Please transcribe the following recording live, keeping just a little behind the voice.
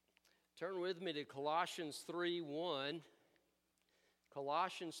Turn with me to Colossians 3:1.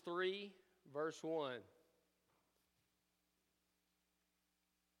 Colossians 3, verse 1.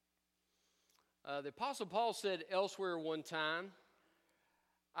 The Apostle Paul said elsewhere one time,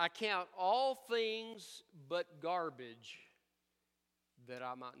 I count all things but garbage that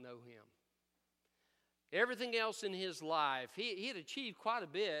I might know him. Everything else in his life, he had achieved quite a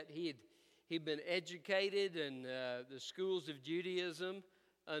bit. He'd been educated in the schools of Judaism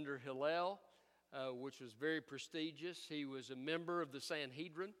under Hillel, which was very prestigious. He was a member of the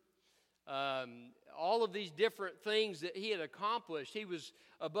Sanhedrin. All of these different things that he had accomplished. He was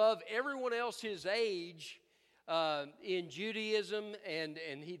above everyone else his age in Judaism,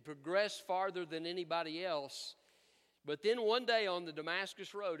 and he'd progressed farther than anybody else. But then one day on the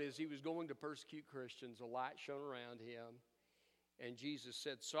Damascus Road, as he was going to persecute Christians, a light shone around him, and Jesus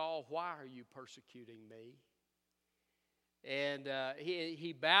said, Saul, why are you persecuting me? And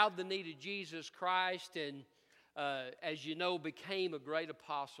he bowed the knee to Jesus Christ, and as you know, became a great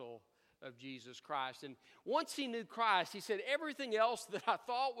apostle of Jesus Christ. And once he knew Christ, he said, everything else that I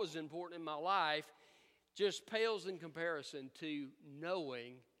thought was important in my life just pales in comparison to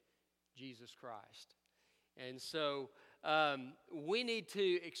knowing Jesus Christ. And so we need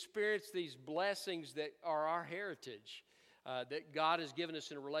to experience these blessings that are our heritage, that God has given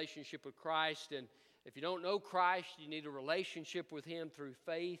us in a relationship with Christ. And if you don't know Christ, you need a relationship with Him through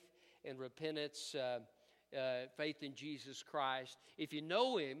faith and repentance, faith in Jesus Christ. If you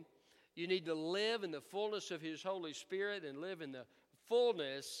know Him, you need to live in the fullness of His Holy Spirit and live in the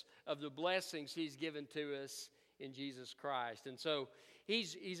fullness of the blessings He's given to us in Jesus Christ. And so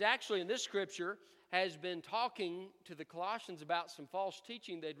he's actually in this scripture has been talking to the Colossians about some false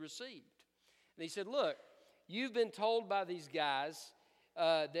teaching they'd received. And he said, look, you've been told by these guys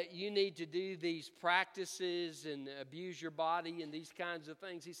that you need to do these practices and abuse your body and these kinds of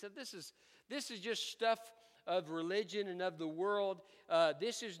things. He said, this is just stuff of religion and of the world.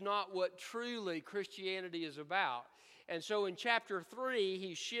 This is not what truly Christianity is about. And so in chapter 3,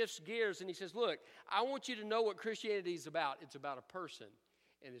 he shifts gears and he says, look, I want you to know what Christianity is about. It's about a person,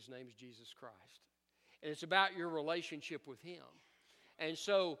 and his name is Jesus Christ. And it's about your relationship with him. And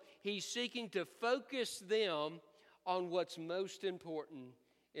so he's seeking to focus them on what's most important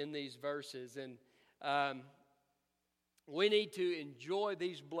in these verses. And we need to enjoy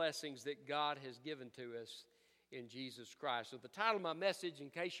these blessings that God has given to us in Jesus Christ. So the title of my message, in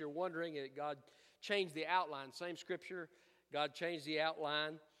case you're wondering, God changed the outline. Same scripture, God changed the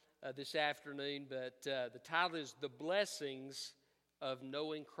outline this afternoon, but the title is The Blessings of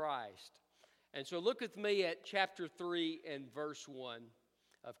Knowing Christ. And so look with me at chapter 3 and verse 1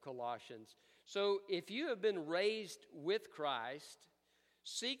 of Colossians. So if you have been raised with Christ,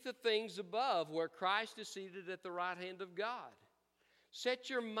 seek the things above where Christ is seated at the right hand of God. Set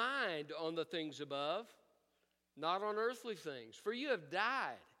your mind on the things above, not on earthly things. For you have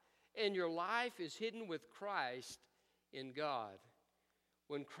died, and your life is hidden with Christ in God.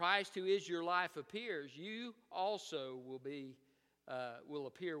 When Christ, who is your life, appears, you also will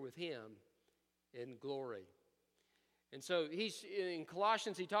appear with him in glory. And so in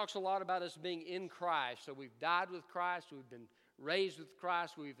Colossians, he talks a lot about us being in Christ. So we've died with Christ, we've been raised with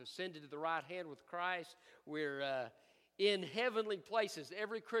Christ, we've ascended to the right hand with Christ. We're in heavenly places.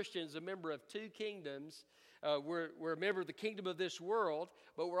 Every Christian is a member of two kingdoms. We're a member of the kingdom of this world,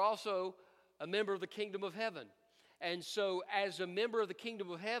 but we're also a member of the kingdom of heaven. And so as a member of the kingdom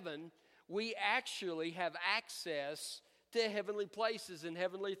of heaven, we actually have access to heavenly places and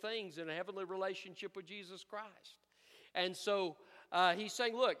heavenly things and a heavenly relationship with Jesus Christ. And so he's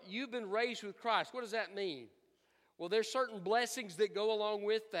saying, look, you've been raised with Christ. What does that mean? Well, there's certain blessings that go along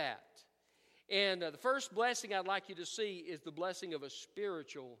with that. And the first blessing I'd like you to see is the blessing of a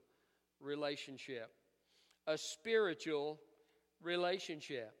spiritual relationship. A spiritual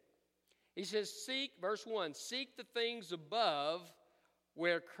relationship. He says, verse 1, seek the things above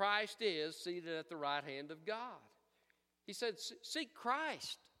where Christ is seated at the right hand of God. He said, seek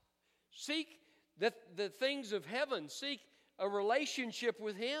Christ. Seek the things of heaven. Seek a relationship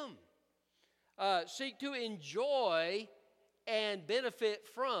with him. Seek to enjoy and benefit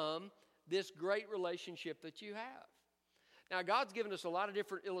from this great relationship that you have. Now, God's given us a lot of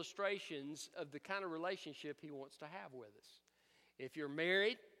different illustrations of the kind of relationship he wants to have with us. If you're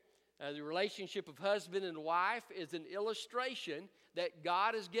married, the relationship of husband and wife is an illustration that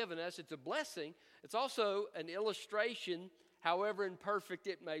God has given us. It's a blessing. It's also an illustration, however imperfect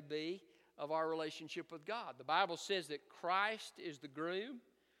it may be, of our relationship with God. The Bible says that Christ is the groom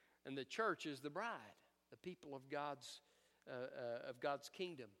and the church is the bride, the people of God's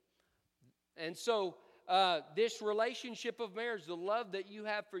kingdom. And so this relationship of marriage, the love that you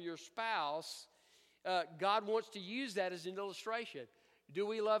have for your spouse, God wants to use that as an illustration. Do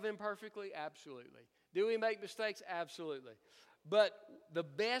we love Him perfectly? Absolutely. Do we make mistakes? Absolutely. But the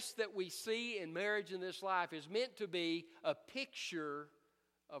best that we see in marriage in this life is meant to be a picture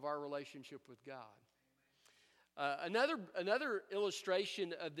of our relationship with God. Another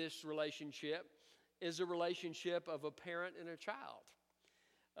illustration of this relationship is a relationship of a parent and a child.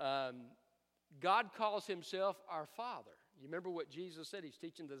 God calls Himself our Father. You remember what Jesus said? He's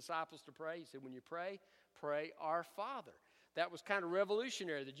teaching the disciples to pray. He said, when you pray, pray our Father. That was kind of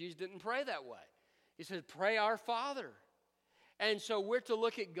revolutionary that Jesus didn't pray that way. He said, pray our Father. And so we're to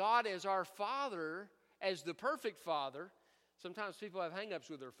look at God as our Father, as the perfect Father. Sometimes people have hang-ups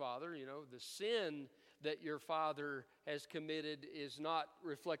with their father. You know, the sin that your father has committed is not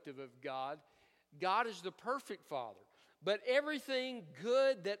reflective of God. God is the perfect Father. But everything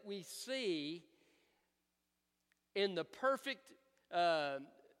good that we see in the perfect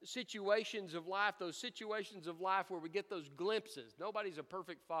situations of life, those situations of life where we get those glimpses. Nobody's a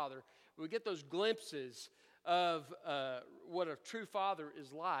perfect father. We get those glimpses of what a true father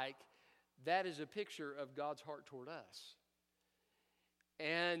is like. That is a picture of God's heart toward us.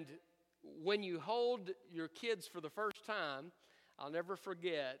 And when you hold your kids for the first time, I'll never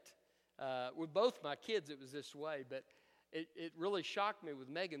forget, with both my kids it was this way, but it really shocked me with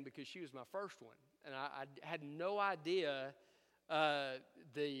Megan because she was my first one. And I had no idea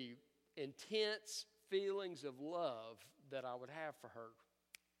the intense feelings of love that I would have for her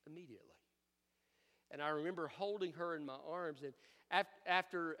immediately. And I remember holding her in my arms, and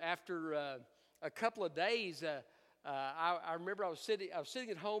after a couple of days, I remember I was sitting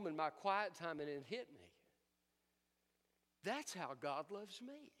at home in my quiet time, and it hit me. That's how God loves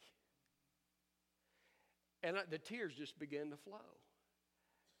me. And the tears just began to flow.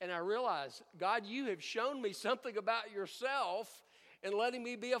 And I realized, God, you have shown me something about yourself in letting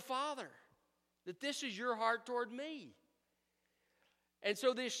me be a father. That this is your heart toward me. And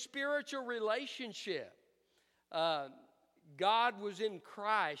so this spiritual relationship, God was in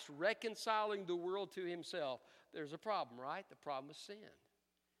Christ reconciling the world to Himself. There's a problem, right? The problem is sin.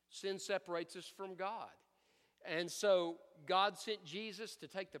 Sin separates us from God. And so God sent Jesus to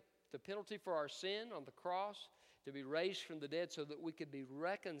take the penalty for our sin on the cross, to be raised from the dead so that we could be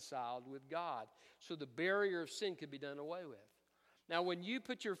reconciled with God, so the barrier of sin could be done away with. Now, when you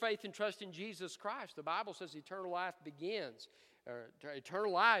put your faith and trust in Jesus Christ, the Bible says eternal life begins.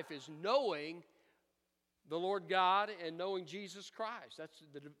 Eternal life is knowing the Lord God and knowing Jesus Christ. That's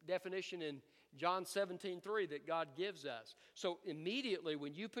the definition in John 17:3 that God gives us. So immediately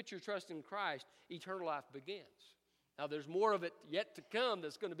when you put your trust in Christ, eternal life begins. Now there's more of it yet to come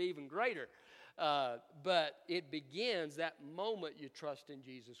that's going to be even greater. But it begins that moment you trust in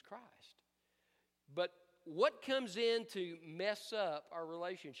Jesus Christ. But what comes in to mess up our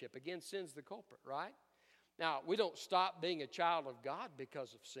relationship? Again, sin's the culprit, right? Now, we don't stop being a child of God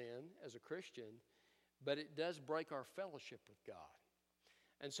because of sin as a Christian, but it does break our fellowship with God.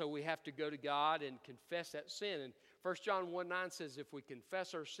 And so we have to go to God and confess that sin. And 1 John 1:9 says, if we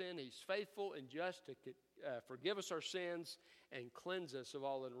confess our sin, He's faithful and just to forgive us our sins and cleanse us of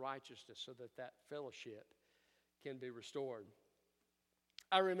all unrighteousness so that that fellowship can be restored.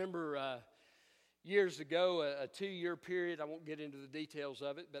 I remember years ago, a 2-year period, I won't get into the details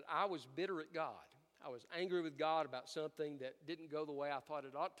of it, but I was bitter at God. I was angry with God about something that didn't go the way I thought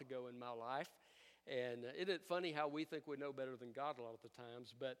it ought to go in my life. And isn't it funny how we think we know better than God a lot of the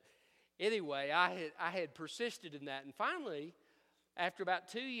times? But anyway, I had persisted in that. And finally, after about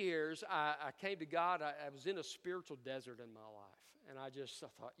 2 years, I came to God. I was in a spiritual desert in my life. And I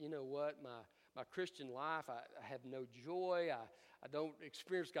thought, you know what? My Christian life, I have no joy. I don't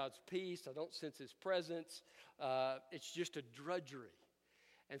experience God's peace. I don't sense His presence. It's just a drudgery.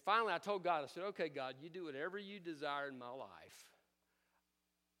 And finally, I told God, I said, okay, God, you do whatever you desire in my life.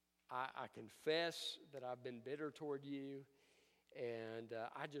 I confess that I've been bitter toward you, and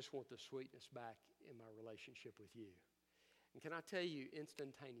I just want the sweetness back in my relationship with you. And can I tell you,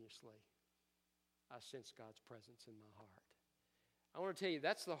 instantaneously, I sense God's presence in my heart. I want to tell you,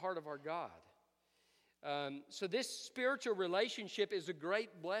 that's the heart of our God. So this spiritual relationship is a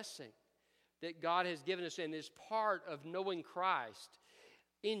great blessing that God has given us and is part of knowing Christ.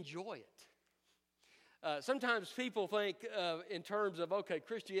 Enjoy it. Sometimes people think in terms of, okay,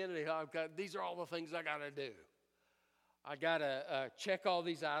 Christianity, these are all the things I got to do. I got to check all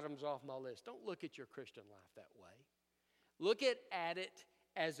these items off my list. Don't look at your Christian life that way. Look at it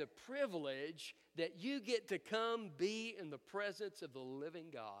as a privilege that you get to come be in the presence of the living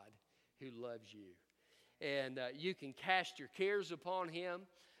God who loves you. And you can cast your cares upon Him.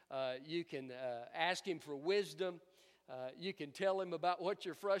 You can ask Him for wisdom. You can tell Him about what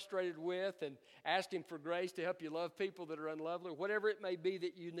you're frustrated with and ask Him for grace to help you love people that are unlovely. Whatever it may be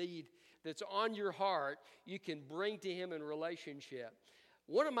that you need that's on your heart, you can bring to Him in relationship.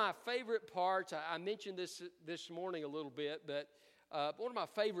 One of my favorite parts, I mentioned this morning a little bit, but one of my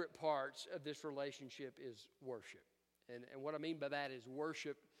favorite parts of this relationship is worship. And what I mean by that is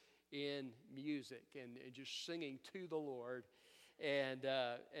worship in music and just singing to the Lord. And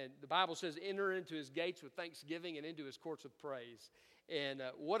the Bible says, enter into His gates with thanksgiving and into His courts with praise. And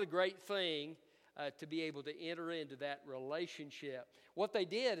what a great thing to be able to enter into that relationship. What they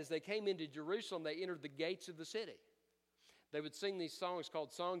did is they came into Jerusalem, they entered the gates of the city. They would sing these songs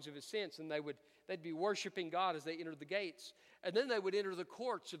called Songs of Ascents, and they'd be worshiping God as they entered the gates. And then they would enter the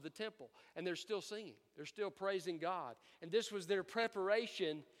courts of the temple, and they're still singing. They're still praising God. And this was their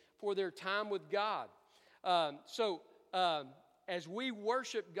preparation for their time with God. As we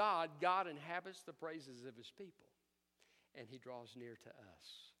worship God, God inhabits the praises of His people, and He draws near to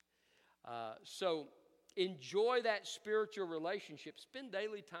us. So enjoy that spiritual relationship. Spend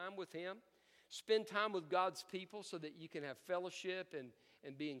daily time with Him. Spend time with God's people so that you can have fellowship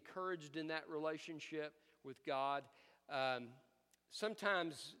and be encouraged in that relationship with God.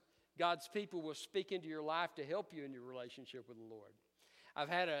 Sometimes God's people will speak into your life to help you in your relationship with the Lord. I've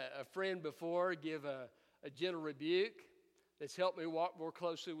had a friend before give a gentle rebuke that's helped me walk more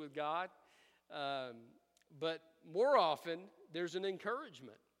closely with God. But more often, there's an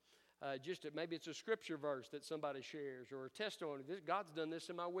encouragement. Maybe it's a scripture verse that somebody shares or a testimony. God's done this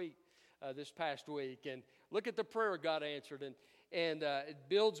in my week. This past week, and look at the prayer God answered, and it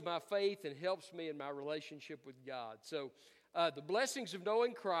builds my faith and helps me in my relationship with God. So the blessings of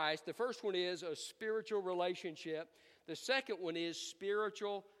knowing Christ, the first one is a spiritual relationship. The second one is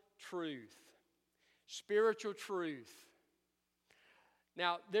spiritual truth. Spiritual truth.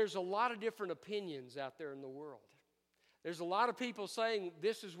 Now, there's a lot of different opinions out there in the world. There's a lot of people saying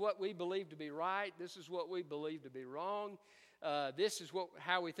this is what we believe to be right, this is what we believe to be wrong. This is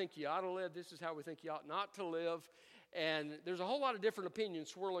how we think you ought to live. This is how we think you ought not to live. And there's a whole lot of different opinions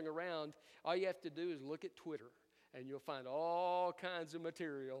swirling around. All you have to do is look at Twitter, and you'll find all kinds of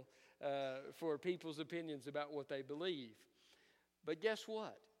material for people's opinions about what they believe. But guess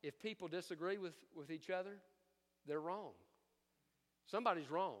what? If people disagree with each other, they're wrong.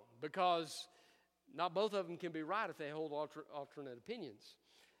 Somebody's wrong, because not both of them can be right if they hold alternate opinions.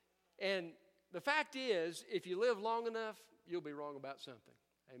 And the fact is, if you live long enough, you'll be wrong about something.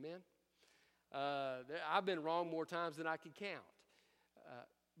 Amen? I've been wrong more times than I can count.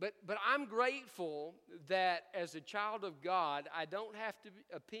 But I'm grateful that as a child of God, I don't have to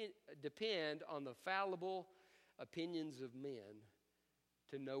depend on the fallible opinions of men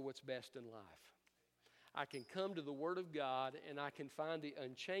to know what's best in life. I can come to the Word of God, and I can find the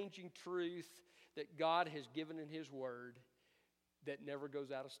unchanging truth that God has given in His Word that never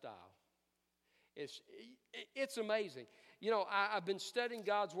goes out of style. It's amazing. You know, I've been studying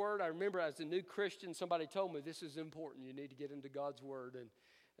God's Word. I remember as a new Christian, somebody told me this is important. You need to get into God's Word.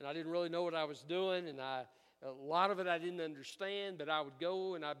 And I didn't really know what I was doing, and a lot of it I didn't understand, but I would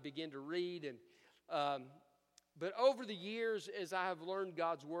go and I'd begin to read. But over the years, as I have learned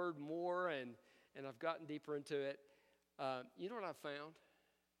God's Word more and I've gotten deeper into it, you know what I've found?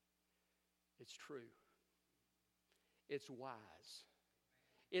 It's true. It's wise.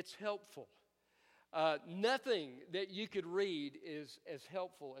 It's helpful. Nothing that you could read is as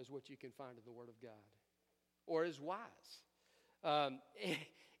helpful as what you can find in the Word of God, or as wise.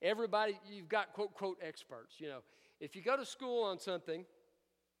 Everybody, you've got quote experts. You know, if you go to school on something,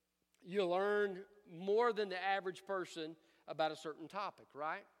 you learn more than the average person about a certain topic,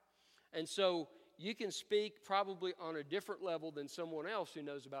 right? And so you can speak probably on a different level than someone else who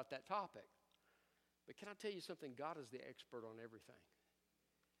knows about that topic. But can I tell you something? God is the expert on everything.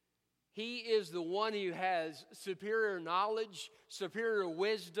 He is the one who has superior knowledge, superior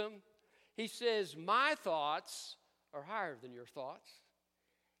wisdom. He says, my thoughts are higher than your thoughts,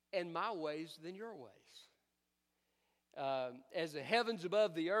 and my ways than your ways. As the heavens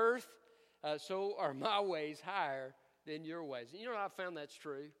above the earth, so are my ways higher than your ways. And you know what? I've found that's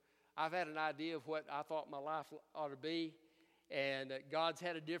true. I've had an idea of what I thought my life ought to be, and God's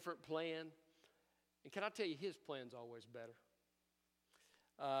had a different plan. And can I tell you, His plan's always better.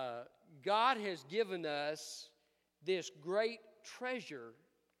 God has given us this great treasure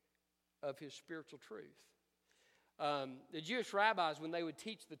of His spiritual truth. The Jewish rabbis, when they would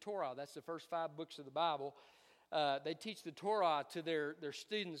teach the Torah, that's the first 5 books of the Bible, they teach the Torah to their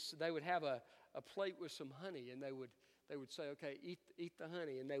students. They would have a plate with some honey, and they would say, okay, eat the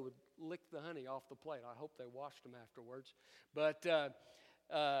honey, and they would lick the honey off the plate. I hope they washed them afterwards. But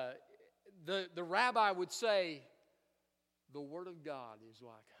the rabbi would say, the Word of God is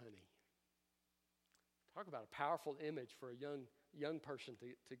like honey. Talk about a powerful image for a young person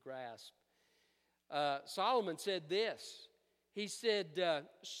to grasp. Solomon said this. He said,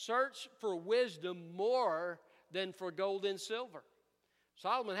 search for wisdom more than for gold and silver.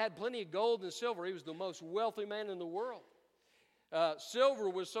 Solomon had plenty of gold and silver. He was the most wealthy man in the world. Silver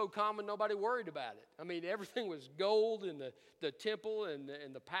was so common, nobody worried about it. I mean, everything was gold in the temple and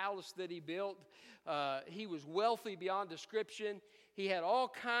the palace that he built. He was wealthy beyond description. He had all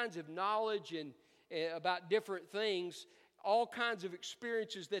kinds of knowledge about different things, all kinds of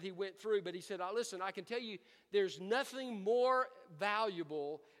experiences that he went through. But he said, listen, I can tell you there's nothing more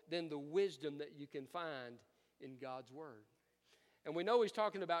valuable than the wisdom that you can find in God's Word. And we know he's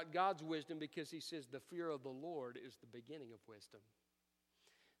talking about God's wisdom because he says the fear of the Lord is the beginning of wisdom.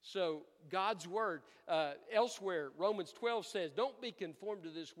 So God's Word, elsewhere, Romans 12 says, don't be conformed to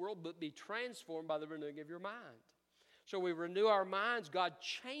this world, but be transformed by the renewing of your mind. So we renew our minds. God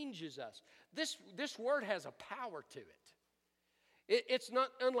changes us. This Word has a power to it. It's not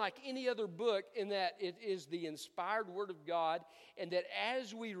unlike any other book in that it is the inspired Word of God, and that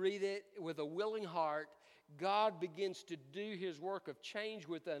as we read it with a willing heart, God begins to do His work of change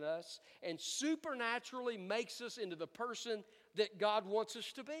within us and supernaturally makes us into the person that God wants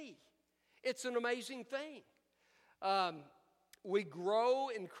us to be. It's an amazing thing. We grow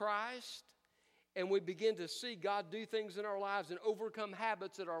in Christ and we begin to see God do things in our lives and overcome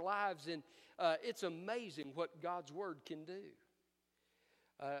habits in our lives, and it's amazing what God's Word can do.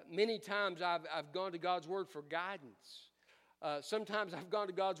 Many times I've gone to God's Word for guidance. Sometimes I've gone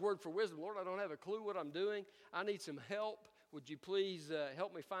to God's Word for wisdom. Lord, I don't have a clue what I'm doing. I need some help. Would you please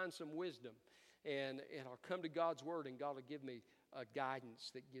help me find some wisdom? And I'll come to God's Word, and God will give me guidance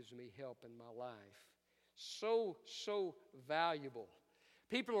that gives me help in my life. So valuable.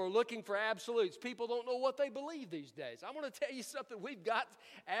 People are looking for absolutes. People don't know what they believe these days. I want to tell you something. We've got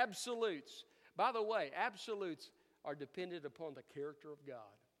absolutes. By the way, absolutes are dependent upon the character of God.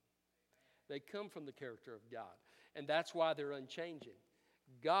 They come from the character of God. And that's why they're unchanging.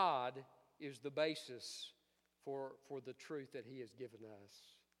 God is the basis for the truth that He has given us.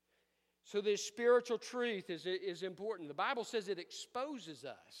 So this spiritual truth is important. The Bible says it exposes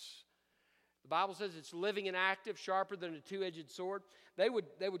us. The Bible says it's living and active, sharper than a two-edged sword. They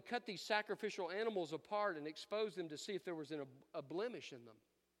would cut these sacrificial animals apart and expose them to see if there was a blemish in them.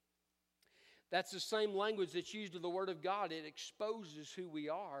 That's the same language that's used in the Word of God. It exposes who we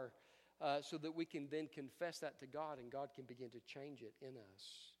are so that we can then confess that to God, and God can begin to change it in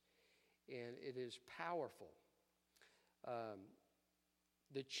us. And it is powerful.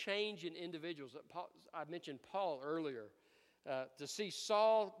 The change in individuals. I mentioned Paul earlier. To see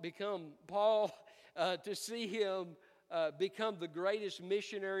Saul become Paul, to see him become the greatest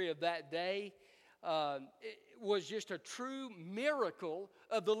missionary of that day, it was just a true miracle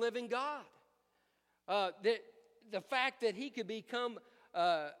of the living God. The fact that he could become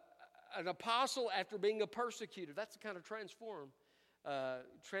an apostle after being a persecutor, that's the kind of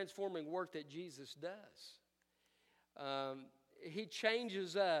transforming work that Jesus does. He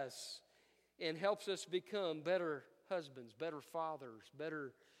changes us and helps us become better husbands, better fathers,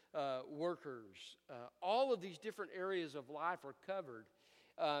 better workers. All of these different areas of life are covered.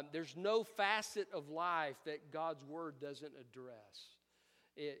 There's no facet of life that God's Word doesn't address.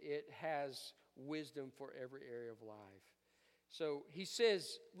 It has wisdom for every area of life. So he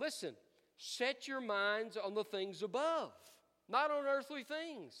says, listen, set your minds on the things above, not on earthly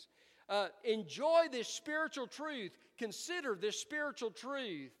things. Enjoy this spiritual truth. Consider this spiritual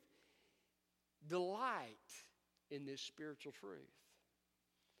truth. Delight in this spiritual truth.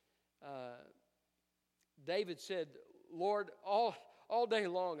 David said, Lord, all day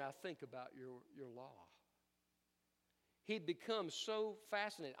long I think about your law. He'd become so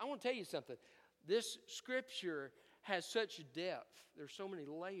fascinated. I want to tell you something. This scripture has such depth. There's so many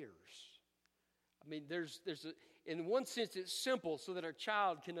layers. I mean, in one sense, it's simple so that our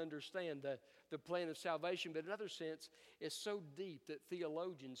child can understand the plan of salvation. But in another sense, it's so deep that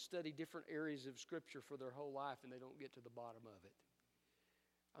theologians study different areas of Scripture for their whole life and they don't get to the bottom of it.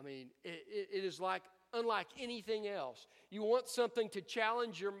 I mean, it is unlike anything else. You want something to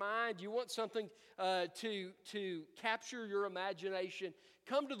challenge your mind. You want something to capture your imagination.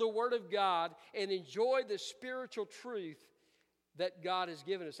 Come to the Word of God and enjoy the spiritual truth that God has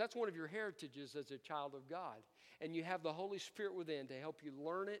given us. That's one of your heritages as a child of God. And you have the Holy Spirit within to help you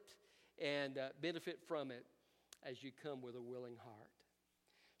learn it and benefit from it as you come with a willing heart.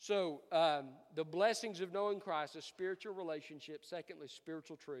 So, the blessings of knowing Christ, a spiritual relationship. Secondly,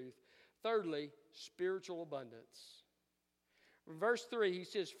 spiritual truth. Thirdly, spiritual abundance. Verse 3, he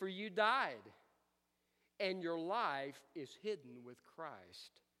says, "For you died, and your life is hidden with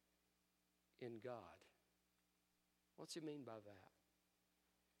Christ in God." What's he mean by that?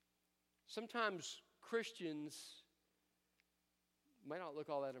 Sometimes Christians may not look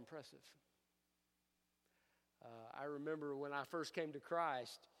all that impressive. I remember when I first came to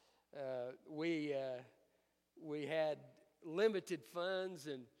Christ, we had limited funds,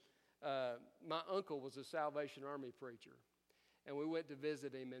 and my uncle was a Salvation Army preacher, and we went to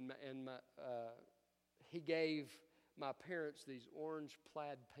visit him, and he gave my parents these orange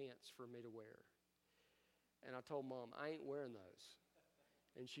plaid pants for me to wear. And I told Mom, "I ain't wearing those."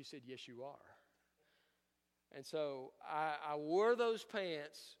 And she said, "Yes, you are." And so I wore those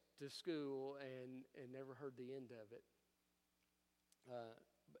pants to school and never heard the end of it.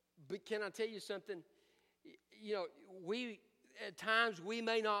 But can I tell you something? You know, at times we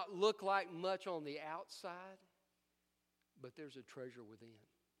may not look like much on the outside, but there's a treasure within.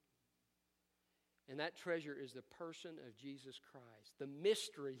 And that treasure is the person of Jesus Christ. The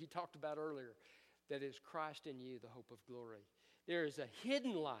mystery he talked about earlier, that is Christ in you, the hope of glory. There is a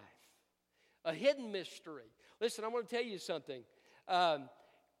hidden life, a hidden mystery. Listen, I want to tell you something.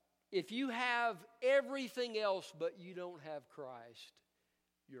 If you have everything else but you don't have Christ,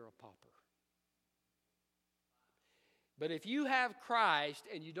 you're a pauper. But if you have Christ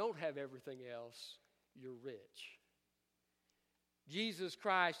and you don't have everything else, you're rich. Jesus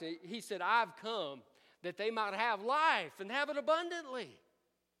Christ, he said, "I've come that they might have life and have it abundantly."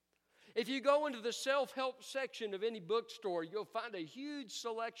 If you go into the self-help section of any bookstore, you'll find a huge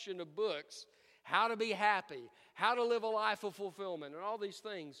selection of books, how to be happy, how to live a life of fulfillment, and all these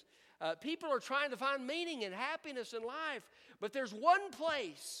things. People are trying to find meaning and happiness in life, but there's one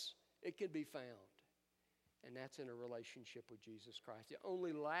place it can be found, and that's in a relationship with Jesus Christ. The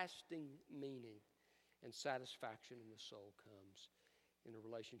only lasting meaning and satisfaction in the soul comes in a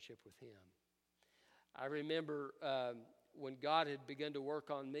relationship with Him. I remember when God had begun to work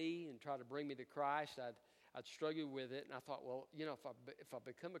on me and try to bring me to Christ, I'd struggled with it, and I thought, well, you know, if I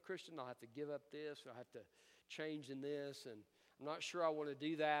become a Christian, I'll have to give up this, I'll have to change in this, and I'm not sure I want to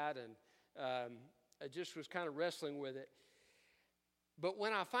do that, and I just was kind of wrestling with it. But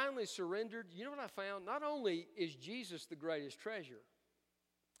when I finally surrendered, you know what I found? Not only is Jesus the greatest treasure,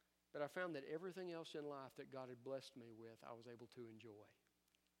 but I found that everything else in life that God had blessed me with, I was able to enjoy.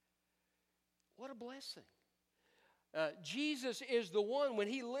 What a blessing. Jesus is the one, when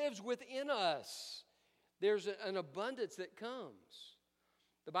He lives within us, there's an abundance that comes.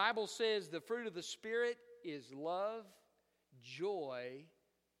 The Bible says the fruit of the Spirit is love, joy,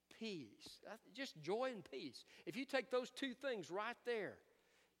 peace. Just joy and peace. If you take those two things right there,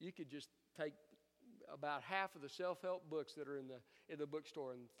 you could just take about half of the self-help books that are in the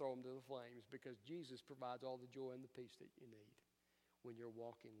bookstore and throw them to the flames, because Jesus provides all the joy and the peace that you need when you're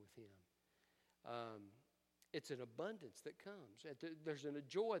walking with Him. It's an abundance that comes. There's a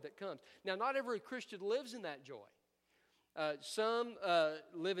joy that comes. Now, not every Christian lives in that joy. Some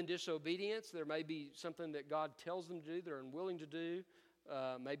live in disobedience. There may be something that God tells them to do they're unwilling to do.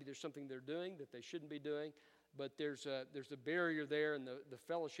 Maybe there's something they're doing that they shouldn't be doing. But there's a barrier there, and the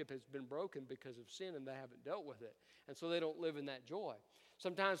fellowship has been broken because of sin, and they haven't dealt with it. And so they don't live in that joy.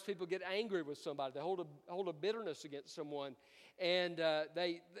 Sometimes people get angry with somebody. They hold a bitterness against someone, and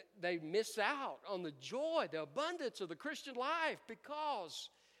they miss out on the joy, the abundance of the Christian life, because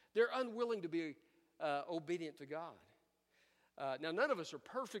they're unwilling to be obedient to God. Now, none of us are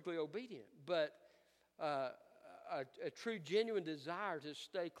perfectly obedient, but a true, genuine desire to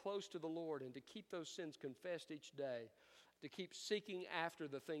stay close to the Lord and to keep those sins confessed each day, to keep seeking after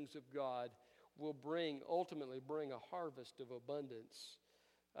the things of God, will ultimately bring a harvest of abundance.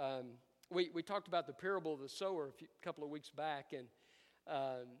 We talked about the parable of the sower a couple of weeks back, and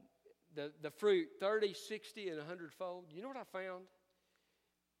the fruit, 30, 60, and 100-fold. You know what I found?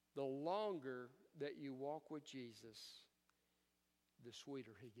 The longer that you walk with Jesus, the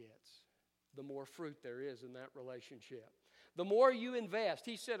sweeter He gets. The more fruit there is in that relationship. The more you invest.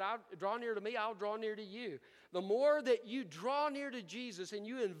 He said, "I'll draw near to me, I'll draw near to you." The more that you draw near to Jesus and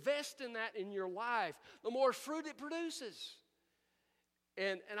you invest in that in your life, the more fruit it produces.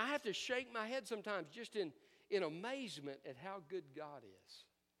 And I have to shake my head sometimes just in amazement at how good God is.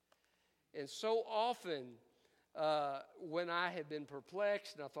 And so often when I have been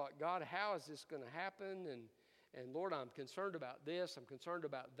perplexed and I thought, "God, how is this going to happen?" And Lord, I'm concerned about this, I'm concerned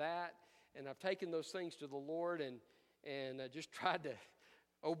about that. And I've taken those things to the Lord and just tried to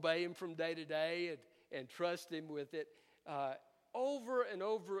obey Him from day to day and trust Him with it. Over and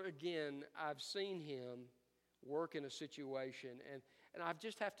over again, I've seen Him work in a situation. And I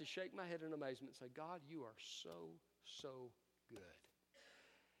just have to shake my head in amazement and say, "God, you are so, so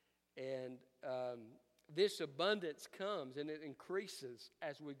good. And this abundance comes and it increases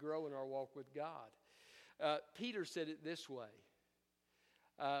as we grow in our walk with God. Peter said it this way.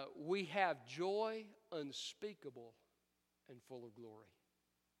 We have joy unspeakable and full of glory.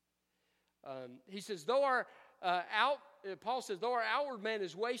 He says, Paul says, though our outward man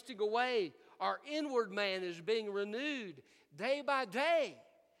is wasting away, our inward man is being renewed day by day.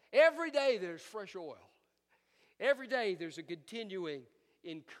 Every day there's fresh oil. Every day there's a continuing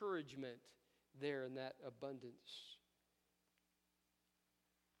encouragement there in that abundance.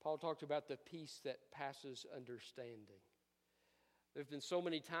 Paul talked about the peace that passes understanding. There have been so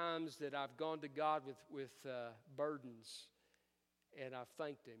many times that I've gone to God with burdens, and I've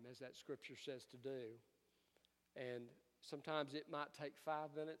thanked Him, as that scripture says to do. And sometimes it might take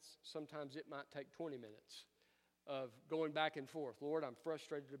 5 minutes. Sometimes it might take 20 minutes of going back and forth. Lord, I'm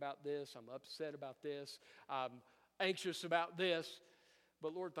frustrated about this. I'm upset about this. I'm anxious about this.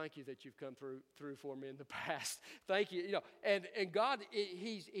 But Lord, thank you that you've come through for me in the past. Thank you. And God,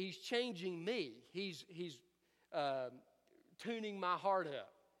 He's changing me. He's tuning my heart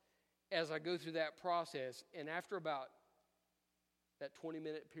up as I go through that process. And after about that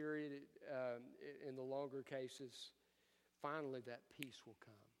 20-minute period, in the longer cases, finally that peace will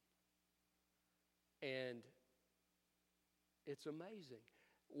come. And it's amazing.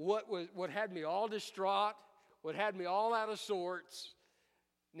 What had me all distraught, what had me all out of sorts,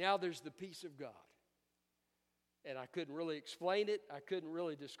 now there's the peace of God. And I couldn't really explain it. I couldn't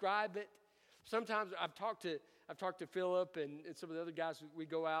really describe it. Sometimes I've talked to Philip and some of the other guys. We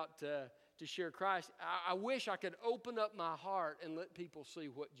go out to share Christ. I wish I could open up my heart and let people see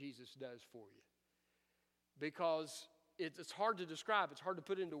what Jesus does for you. Because it's hard to describe. It's hard to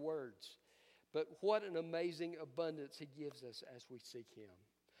put into words. But what an amazing abundance He gives us as we seek Him.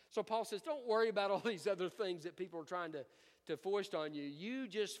 So Paul says, don't worry about all these other things that people are trying to foist on you. You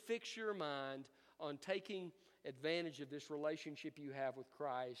just fix your mind on taking advantage of this relationship you have with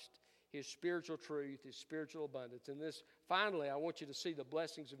Christ, His spiritual truth, His spiritual abundance. And this, finally, I want you to see the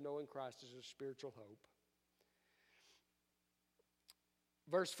blessings of knowing Christ as a spiritual hope.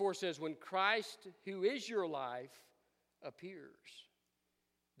 Verse 4 says, when Christ, who is your life, appears,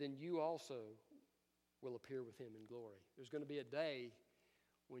 then you also will appear with Him in glory. There's going to be a day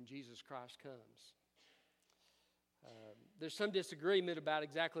when Jesus Christ comes. There's some disagreement about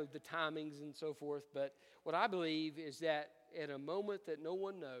exactly the timings and so forth, but what I believe is that at a moment that no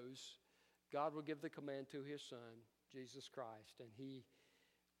one knows, God will give the command to His Son, Jesus Christ, and He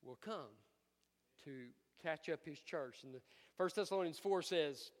will come to catch up His church. And 1 Thessalonians 4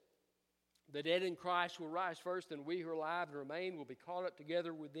 says, the dead in Christ will rise first, and we who are alive and remain will be caught up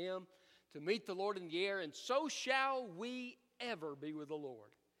together with them to meet the Lord in the air, and so shall we ever be with the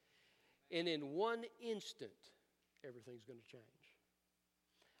Lord. And in one instant, everything's going to change.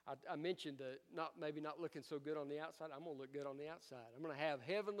 I mentioned maybe not looking so good on the outside. I'm going to look good on the outside. I'm going to have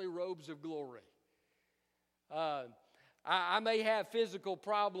heavenly robes of glory. I may have physical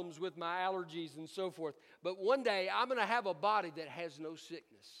problems with my allergies and so forth, but one day I'm going to have a body that has no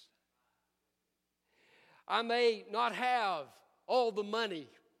sickness. I may not have all the money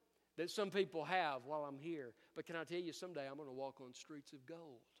that some people have while I'm here, but can I tell you, someday I'm going to walk on streets of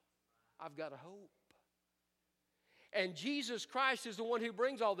gold. I've got a hope. And Jesus Christ is the one who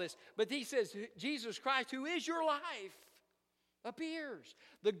brings all this. But he says, Jesus Christ, who is your life, appears.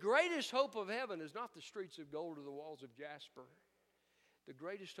 The greatest hope of heaven is not the streets of gold or the walls of jasper. The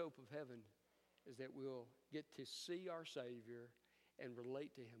greatest hope of heaven is that we'll get to see our Savior and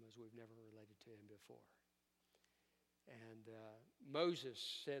relate to Him as we've never related to Him before. And Moses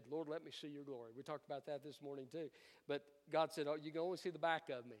said, Lord, let me see your glory. We talked about that this morning too. But God said, you can only see the back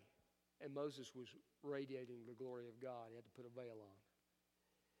of me. And Moses was radiating the glory of God. He had to put a veil on.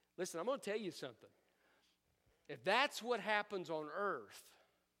 Listen, I'm going to tell you something. If that's what happens on earth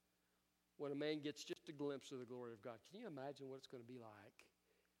when a man gets just a glimpse of the glory of God, can you imagine what it's going to be like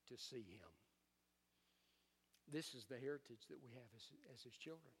to see Him? This is the heritage that we have as His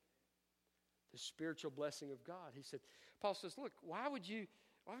children. The spiritual blessing of God. Paul says, look, why would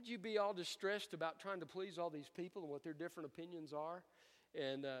you be all distressed about trying to please all these people and what their different opinions are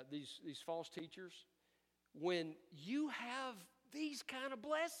and these false teachers when you have these kind of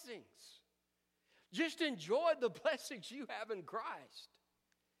blessings? Just enjoy the blessings you have in Christ.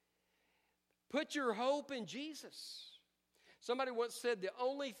 Put your hope in Jesus. Somebody once said the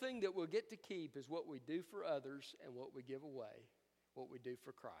only thing that we'll get to keep is what we do for others and what we give away, what we do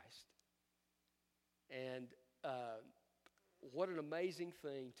for Christ. And what an amazing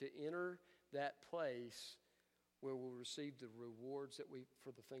thing to enter that place where we'll receive the rewards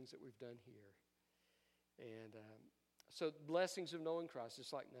for the things that we've done here. And So blessings of knowing Christ,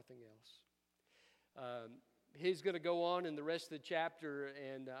 it's like nothing else. He's going to go on in the rest of the chapter,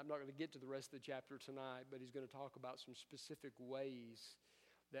 and I'm not going to get to the rest of the chapter tonight, but he's going to talk about some specific ways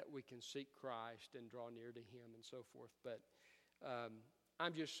that we can seek Christ and draw near to Him and so forth. But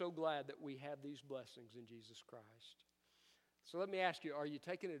I'm just so glad that we have these blessings in Jesus Christ. So let me ask you, are you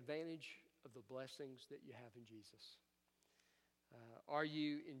taking advantage of the blessings that you have in Jesus? Are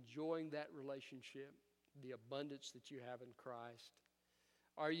you enjoying that relationship, the abundance that you have in Christ?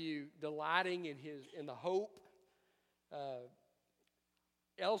 Are you delighting in the hope?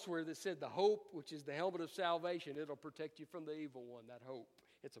 Elsewhere that said the hope, which is the helmet of salvation, it'll protect you from the evil one, that hope.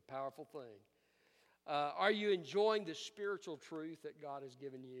 It's a powerful thing. Are you enjoying the spiritual truth that God has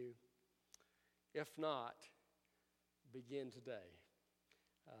given you? If not, begin today.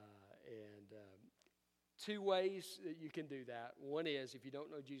 Two ways that you can do that. One is, if you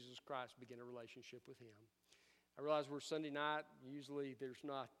don't know Jesus Christ, begin a relationship with Him. I realize we're Sunday night. Usually there's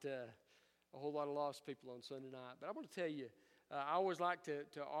not a whole lot of lost people on Sunday night. But I want to tell you, I always like to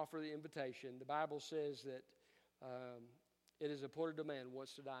offer the invitation. The Bible says that it is appointed to man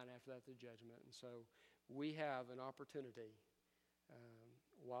once to die, and after that the judgment. And so we have an opportunity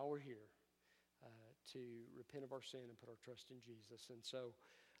while we're here to repent of our sin and put our trust in Jesus. And so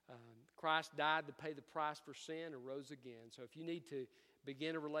Christ died to pay the price for sin and rose again. So if you need to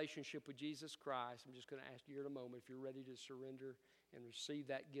begin a relationship with Jesus Christ, I'm just going to ask you in a moment if you're ready to surrender and receive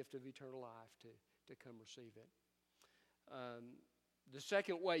that gift of eternal life to come receive it. The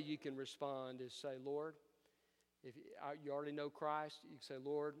second way you can respond is say, Lord, if you already know Christ, you can say,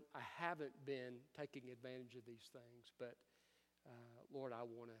 Lord, I haven't been taking advantage of these things, but Lord, I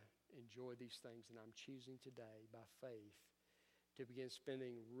want to enjoy these things, and I'm choosing today by faith to begin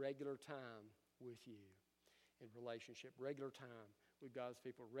spending regular time with you in relationship, regular time with God's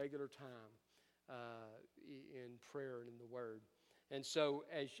people, regular time in prayer and in the Word. And so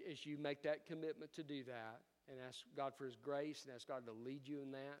as you make that commitment to do that and ask God for His grace and ask God to lead you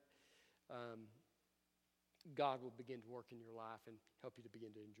in that, God will begin to work in your life and help you to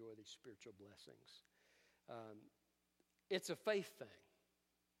begin to enjoy these spiritual blessings. It's a faith thing.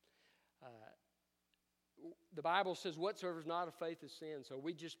 The Bible says whatsoever is not of faith is sin. So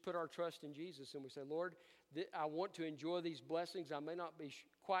we just put our trust in Jesus and we say, Lord, I want to enjoy these blessings. I may not be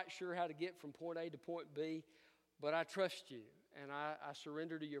quite sure how to get from point A to point B, but I trust you. And I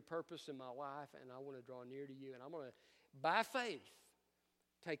surrender to your purpose in my life, and I want to draw near to you. And I'm going to, by faith,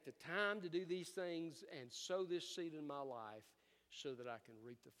 take the time to do these things and sow this seed in my life so that I can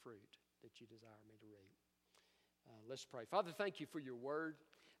reap the fruit that you desire me to reap. Let's pray. Father, thank you for your word.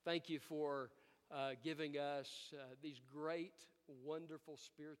 Thank you for giving us these great, wonderful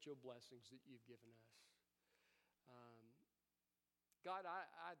spiritual blessings that you've given us. God,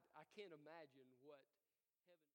 I can't imagine